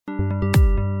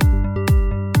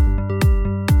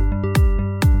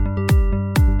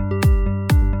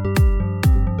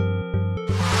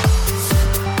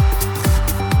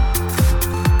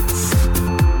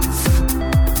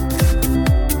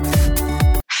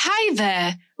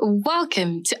there.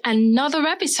 Welcome to another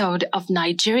episode of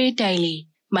Nigeria Daily.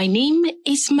 My name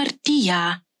is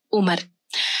Martia Umar.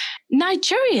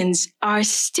 Nigerians are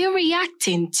still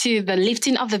reacting to the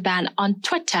lifting of the ban on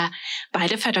Twitter by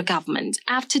the federal government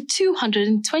after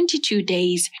 222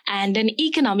 days and an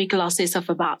economic losses of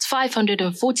about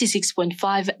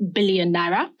 546.5 billion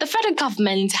naira. The federal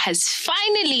government has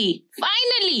finally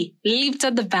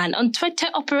lifted the ban on Twitter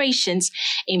operations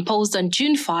imposed on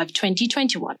June 5,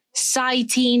 2021,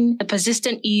 citing the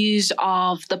persistent use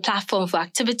of the platform for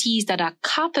activities that are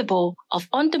capable of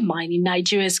undermining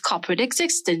Nigeria's corporate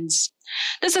existence.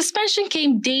 The suspension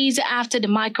came days after the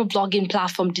microblogging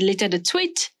platform deleted a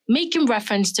tweet making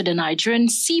reference to the Nigerian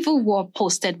civil war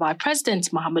posted by President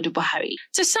Muhammadu Buhari.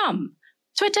 To some,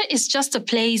 Twitter is just a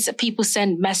place people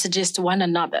send messages to one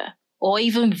another or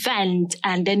even vent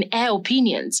and then air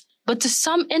opinions. But to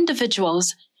some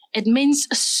individuals, it means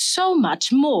so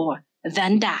much more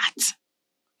than that.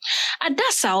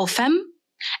 Adasa Ofem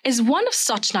is one of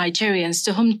such Nigerians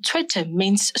to whom Twitter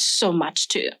means so much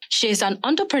to. She is an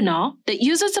entrepreneur that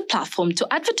uses the platform to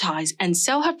advertise and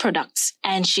sell her products,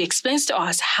 and she explains to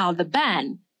us how the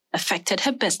ban affected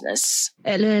her business.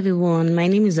 Hello everyone, my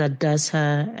name is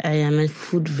Adasa. I am a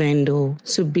food vendor.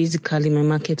 So basically my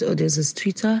market audience is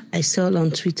Twitter. I sell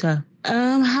on Twitter.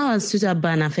 How has Twitter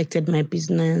ban affected my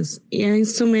business? Yeah, in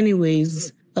so many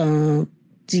ways.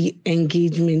 The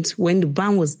engagement, when the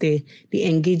ban was there, the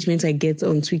engagement I get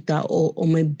on Twitter or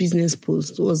on my business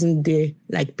post wasn't there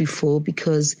like before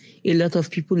because a lot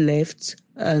of people left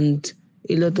and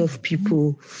a lot of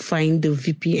people find the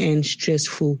VPN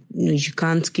stressful. You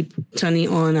can't keep turning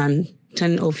on and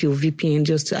turn off your VPN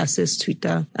just to access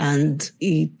Twitter. And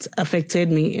it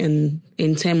affected me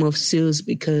in terms of sales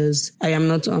because I am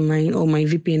not online or my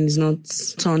VPN is not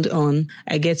turned on.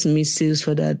 I get to miss sales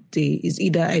for that day. It's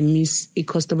either I miss a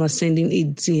customer sending a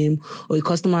DM or a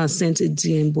customer has sent a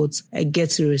DM, but I get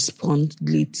to respond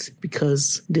late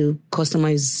because the customer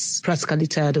is practically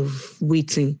tired of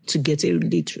waiting to get a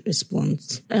late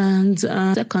response. And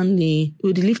secondly,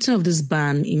 will the lifting of this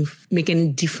ban make any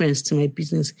difference to my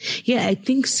business? Yeah, I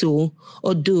think so.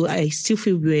 Although I still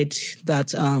feel weird that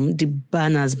the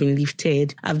ban has been lifted.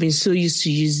 I've been so used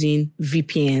to using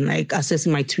VPN, like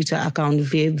accessing my Twitter account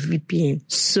via VPN.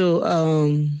 So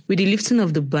with the lifting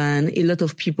of the ban, a lot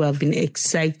of people have been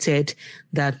excited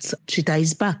that Twitter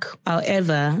is back.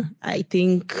 However, I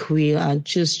think we are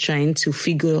just trying to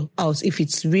figure out if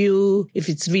it's real, if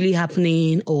it's really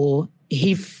happening, or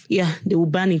if, they will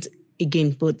ban it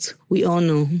again. But we all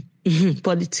know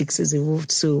politics has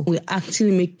evolved, so will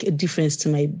actually make a difference to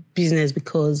my business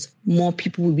because more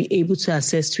people will be able to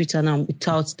access Twitter now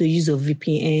without the use of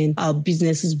VPN. Our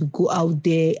businesses will go out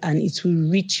there and it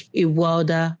will reach a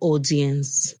wider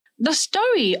audience. The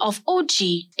story of OG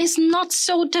is not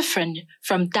so different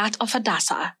from that of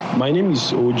Adasa. My name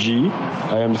is OG.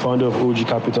 I am the founder of OG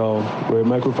Capital. We're a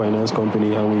microfinance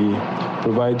company and we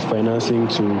provide financing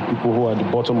to people who are at the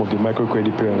bottom of the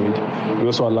microcredit pyramid. We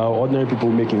also allow ordinary people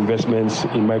to make investments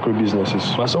in micro businesses.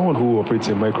 As someone who operates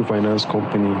a microfinance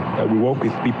company, we work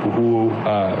with people who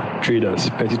are traders,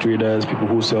 petty traders, people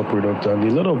who sell products. And a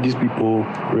lot of these people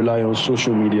rely on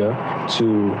social media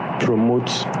to promote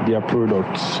their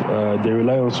products. They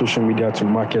rely on social media to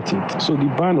market it. So the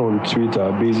ban on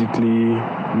Twitter basically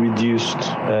reduced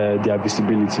their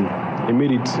visibility. It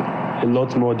made it a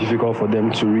lot more difficult for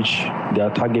them to reach their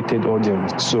targeted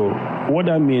audience. So what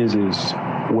that means is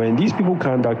when these people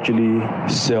can't actually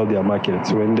sell their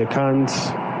markets, when they can't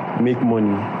make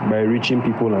money by reaching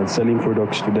people and selling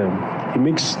products to them, it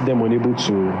makes them unable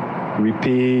to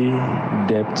repay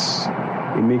debts.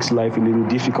 It makes life a little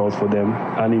difficult for them,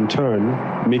 and in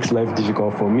turn makes life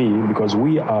difficult for me because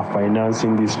we are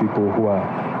financing these people who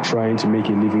are trying to make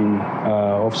a living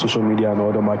off social media and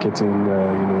other marketing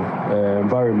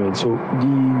environment. So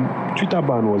the Twitter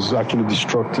ban was actually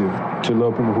destructive to a lot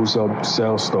of people who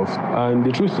sell stuff. And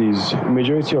the truth is,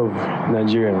 majority of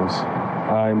Nigerians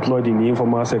are employed in the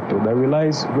informal sector that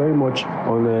relies very much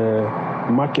on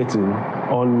marketing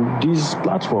on these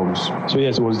platforms. So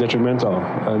yes, it was detrimental.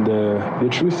 And the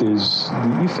truth is,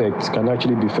 the effect can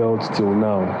actually be felt till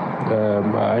now.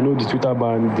 I know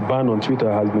the ban on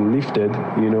Twitter has been lifted.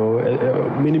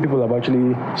 Many people have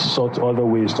actually sought other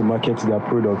ways to market their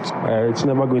products. It's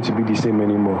never going to be the same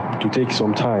anymore. To take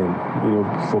some time,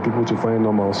 for people to find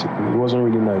normalcy. It wasn't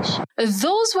really nice.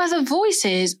 Those were the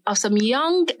voices of some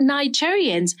young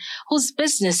Nigerians whose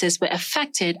businesses were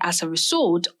affected as a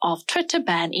result of Twitter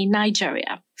ban in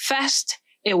Nigeria. First,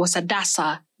 it was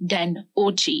Adasa, then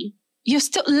OG. You're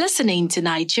still listening to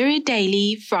Nigeria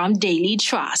Daily from Daily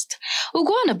Trust. We'll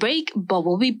go on a break, but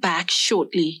we'll be back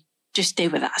shortly. Just stay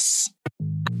with us.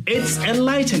 It's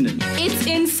enlightening. It's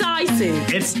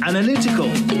incisive. It's analytical.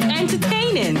 It's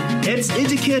entertaining. It's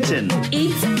educating.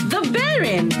 It's The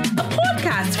Bearing, a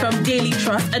podcast from Daily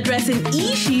Trust addressing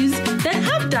issues that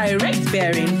have direct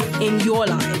bearing in your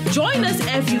life. Join us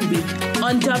every week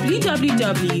on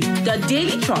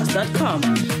www.dailytrust.com.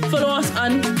 Follow us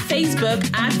on Facebook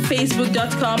at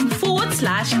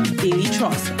facebook.com/Daily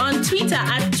Trust, on Twitter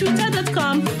at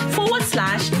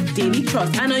twitter.com/Daily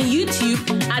Trust, and on YouTube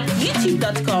at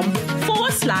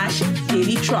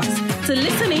youtube.com/Daily Trust. To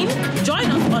listen in, join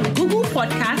us on Google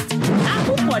Podcast,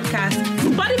 Apple Podcast,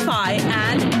 Spotify,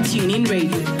 and TuneIn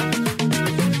Radio.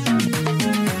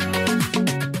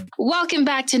 Welcome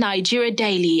back to Nigeria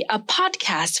Daily, a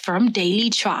podcast from Daily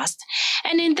Trust.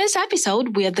 And in this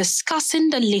episode, we are discussing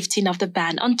the lifting of the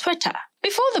ban on Twitter.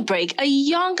 Before the break, a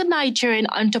young Nigerian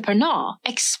entrepreneur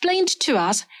explained to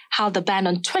us how the ban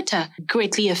on Twitter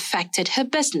greatly affected her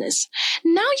business.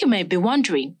 Now you may be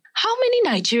wondering, how many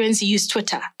Nigerians use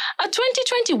Twitter? A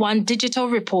 2021 digital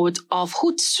report of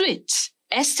Hootsuite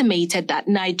estimated that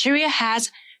Nigeria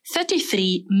has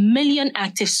 33 million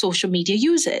active social media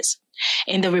users.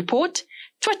 In the report,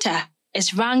 Twitter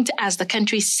is ranked as the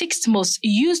country's sixth most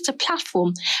used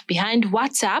platform behind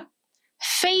WhatsApp,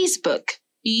 Facebook,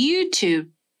 YouTube,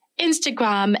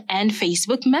 Instagram, and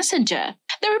Facebook Messenger.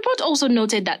 The report also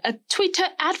noted that a Twitter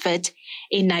advert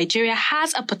in Nigeria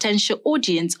has a potential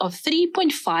audience of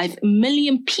 3.5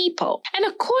 million people. And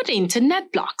according to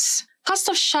NetBlocks, cost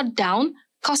of shutdown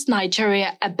cost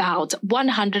Nigeria about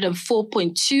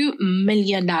 104.2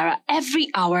 million naira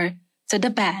every hour to the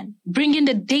ban, bringing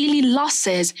the daily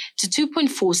losses to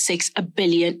 2.46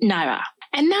 billion naira.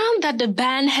 And now that the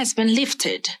ban has been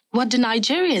lifted, what do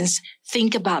Nigerians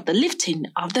think about the lifting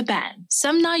of the ban?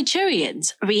 Some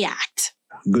Nigerians react.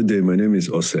 Good day, my name is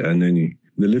Ose Aneni.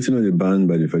 The lifting of the ban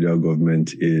by the federal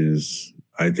government is,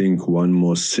 I think, one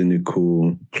more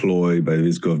cynical ploy by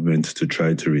this government to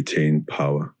try to retain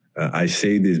power. I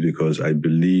say this because I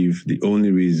believe the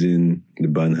only reason the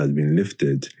ban has been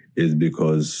lifted is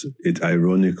because it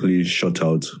ironically shut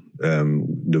out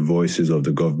the voices of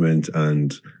the government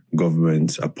and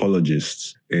government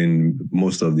apologists in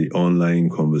most of the online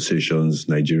conversations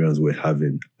Nigerians were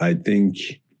having. I think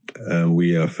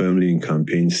we are firmly in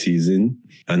campaign season.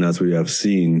 And as we have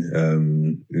seen,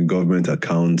 government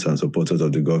accounts and supporters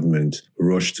of the government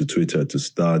rush to Twitter to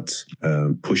start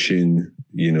pushing,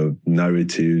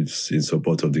 narratives in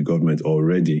support of the government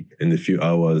already in the few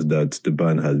hours that the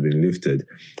ban has been lifted.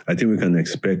 I think we can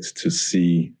expect to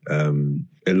see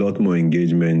a lot more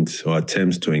engagement or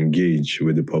attempts to engage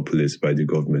with the populace by the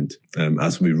government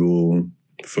as we roll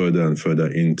further and further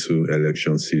into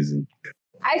election season.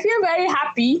 I feel very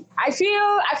happy. I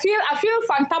feel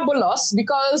fantabulous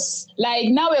because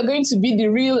now we're going to be the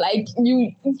real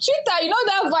Twitter,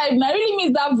 that vibe. I really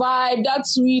miss that vibe, that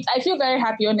tweet. I feel very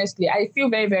happy, honestly. I feel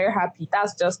very, very happy.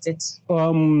 That's just it.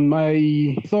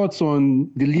 My thoughts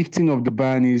on the lifting of the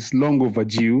ban is long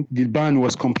overdue. The ban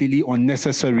was completely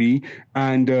unnecessary,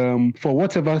 and for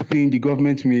whatever thing the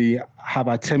government may have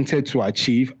attempted to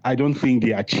achieve, I don't think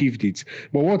they achieved it.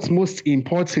 But what's most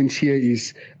important here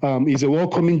is a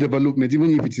welcoming development, even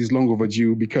if it is long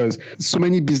overdue, because so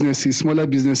many businesses, smaller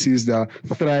businesses that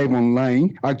thrive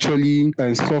online, actually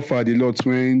suffered a lot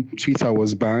when Twitter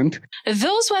was banned.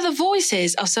 Those were the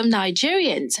voices of some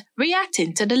Nigerians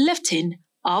reacting to the lifting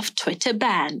of Twitter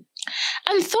ban.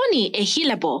 Anthony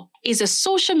Ehilabo is a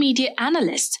social media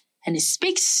analyst and he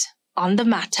speaks on the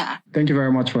matter. Thank you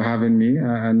very much for having me.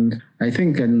 And I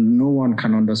think no one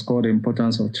can underscore the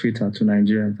importance of Twitter to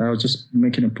Nigerians. I was just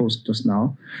making a post just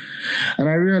now, and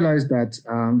I realized that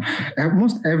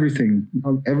almost everything,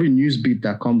 every news beat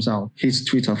that comes out hits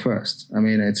Twitter first. I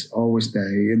mean, it's always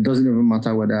there. It doesn't even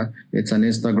matter whether it's an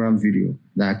Instagram video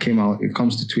that came out. It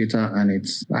comes to Twitter, and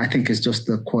I think it's just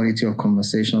the quality of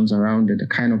conversations around it, the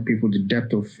kind of people, the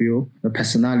depth of feel, the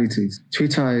personalities.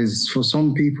 Twitter is, for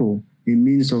some people, a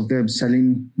means of them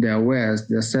selling their wares,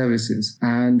 their services.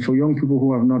 And for young people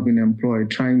who have not been employed,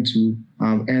 trying to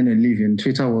earn a living,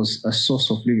 Twitter was a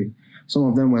source of living. Some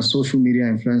of them were social media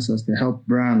influencers. They help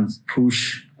brands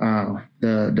push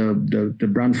the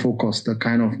brand focus, the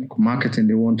kind of marketing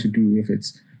they want to do. If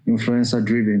it's influencer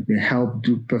driven, they help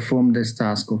to perform this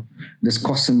task of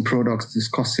discussing products,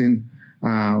 discussing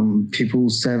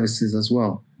people's services as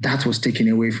well. That was taken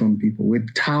away from people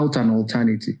without an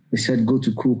alternative. They said, go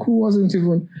to Cool. Cool wasn't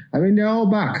even, they're all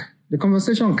back. The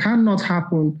conversation cannot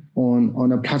happen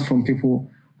on a platform people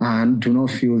do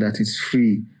not feel that it's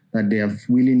free, that they have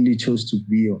willingly chose to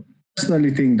be on. I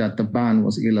personally think that the ban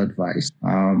was ill-advised.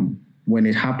 When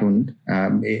it happened,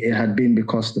 it had been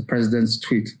because the president's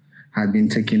tweet had been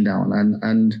taken down.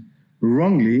 And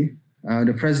wrongly,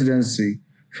 the presidency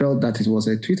felt that it was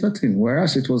a Twitter thing,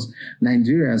 whereas it was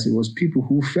Nigerians, it was people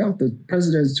who felt the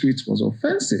president's tweet was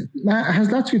offensive. Now, has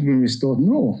that tweet been restored?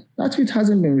 No, that tweet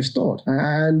hasn't been restored.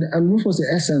 And what was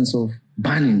the essence of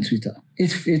banning Twitter?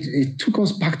 It took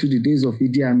us back to the days of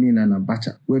Idi Amin and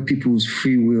Abacha, where people's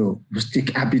free will was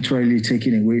arbitrarily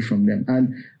taken away from them.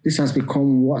 And this has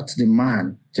become what the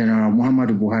man, General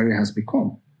Muhammadu Buhari, has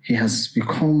become. He has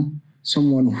become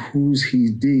someone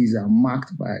his days are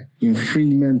marked by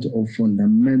infringement of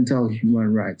fundamental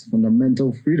human rights,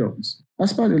 fundamental freedoms.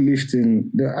 As part of the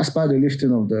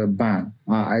lifting of the ban,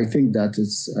 I think that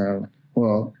it's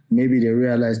maybe they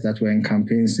realize that we're in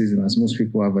campaign season, as most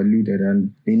people have alluded,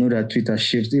 and they know that Twitter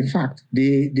shifts. In fact,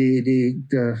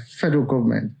 the federal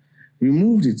government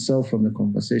removed itself from the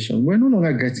conversation. We're no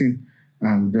longer getting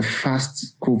the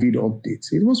fast COVID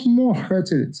updates. It was more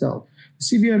hurting itself.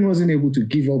 CBN wasn't able to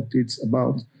give updates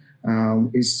about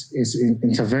its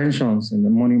interventions in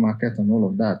the money market and all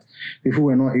of that. People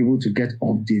were not able to get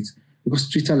updates because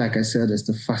Twitter, like I said, is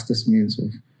the fastest means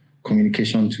of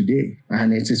communication today.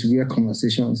 And it is where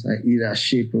conversations are either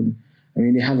shaped.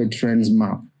 They have a trends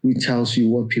map which tells you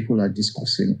what people are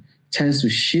discussing, tends to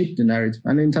shape the narrative.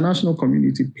 And the international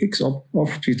community picks up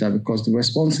off Twitter because the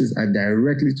responses are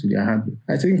directly to their handle.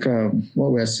 I think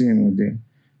what we're seeing with the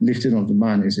lifting of the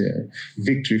ban is a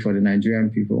victory for the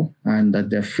Nigerian people, and that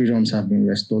their freedoms have been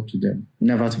restored to them,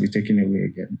 never to be taken away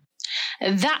again.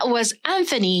 That was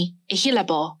Anthony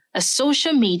Ihilabo, a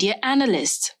social media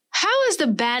analyst. How has the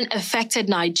ban affected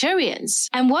Nigerians?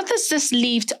 And what does this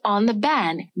lift on the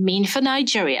ban mean for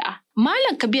Nigeria?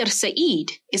 Malan Kabir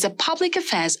Saeed is a public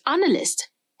affairs analyst,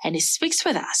 and he speaks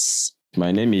with us.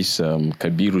 My name is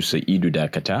Kabiru Saidu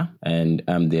Dakata, and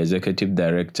I'm the Executive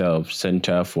Director of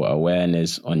Center for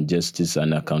Awareness on Justice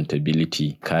and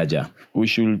Accountability, KAJA. We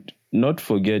should not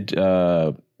forget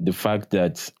the fact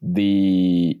that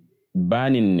the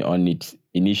banning on its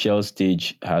initial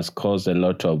stage has caused a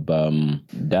lot of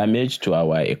damage to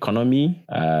our economy,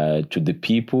 to the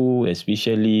people,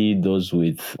 especially those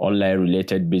with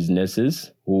online-related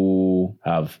businesses who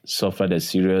have suffered a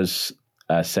serious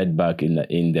setback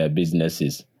in their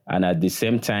businesses. And at the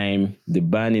same time, the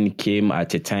banning came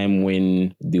at a time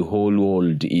when the whole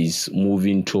world is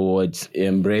moving towards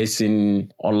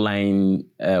embracing online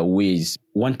ways,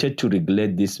 wanted to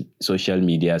regulate this social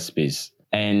media space.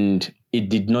 And it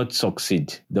did not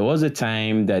succeed. There was a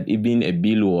time that even a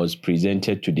bill was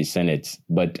presented to the Senate,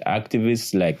 but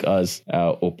activists like us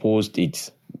opposed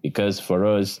it because for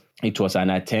us, it was an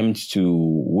attempt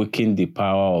to weaken the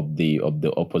power of the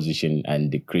opposition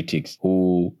and the critics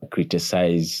who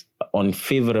criticize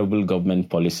unfavorable government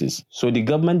policies. So the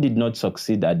government did not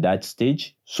succeed at that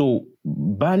stage. So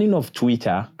banning of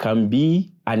Twitter can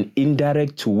be an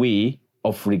indirect way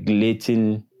of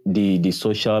regulating the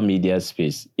social media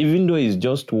space, even though it's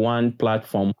just one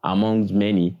platform among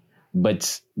many.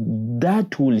 But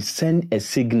that will send a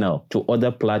signal to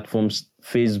other platforms,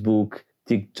 Facebook,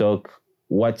 TikTok,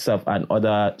 WhatsApp, and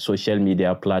other social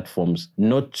media platforms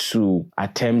not to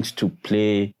attempt to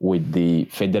play with the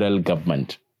federal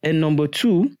government. And number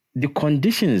two, the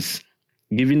conditions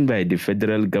given by the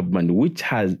federal government, which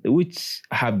have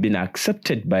been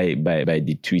accepted by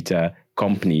the Twitter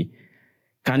company,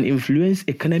 can influence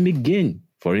economic gain.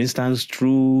 For instance,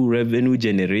 through revenue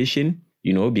generation,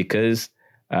 because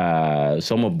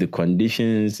some of the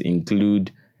conditions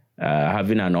include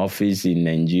having an office in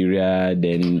Nigeria,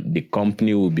 then the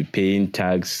company will be paying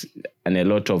tax and a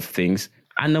lot of things.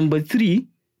 And number three,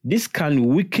 this can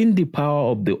weaken the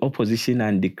power of the opposition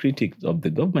and the critics of the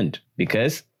government,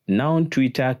 because now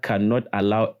Twitter cannot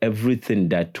allow everything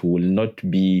that will not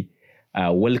be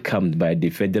welcomed by the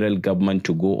federal government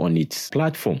to go on its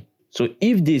platform. So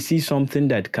if they see something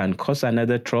that can cause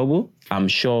another trouble, I'm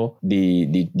sure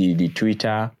the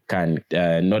Twitter can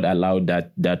not allow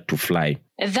that to fly.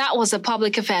 That was a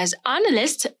public affairs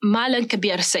analyst, Malan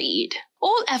Kabir Saeed.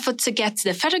 All efforts to get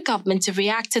the federal government to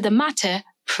react to the matter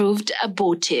proved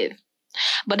abortive.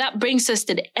 But that brings us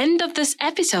to the end of this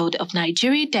episode of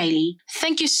Nigeria Daily.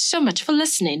 Thank you so much for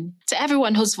listening. To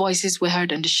everyone whose voices were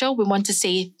heard on the show, we want to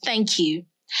say thank you.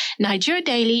 Nigeria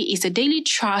Daily is a Daily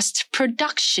Trust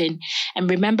production. And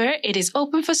remember, it is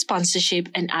open for sponsorship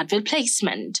and advert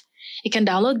placement. You can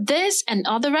download this and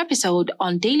other episodes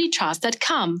on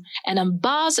dailytrust.com and on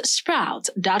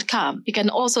buzzsprout.com. You can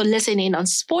also listen in on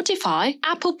Spotify,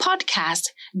 Apple Podcast,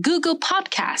 Google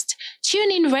Podcast,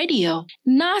 TuneIn Radio,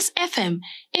 NAS FM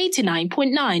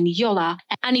 89.9 Yola.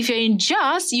 And if you're in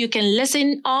Jos, you can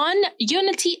listen on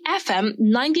Unity FM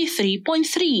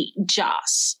 93.3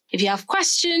 Jos. If you have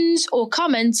questions or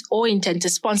comments or intend to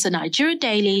sponsor Nigeria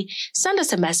Daily, send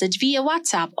us a message via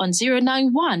WhatsApp on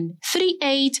 091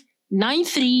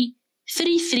 3893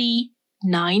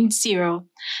 3390.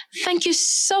 Thank you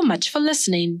so much for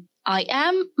listening. I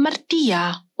am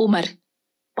Martia Umar.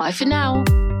 Bye for now.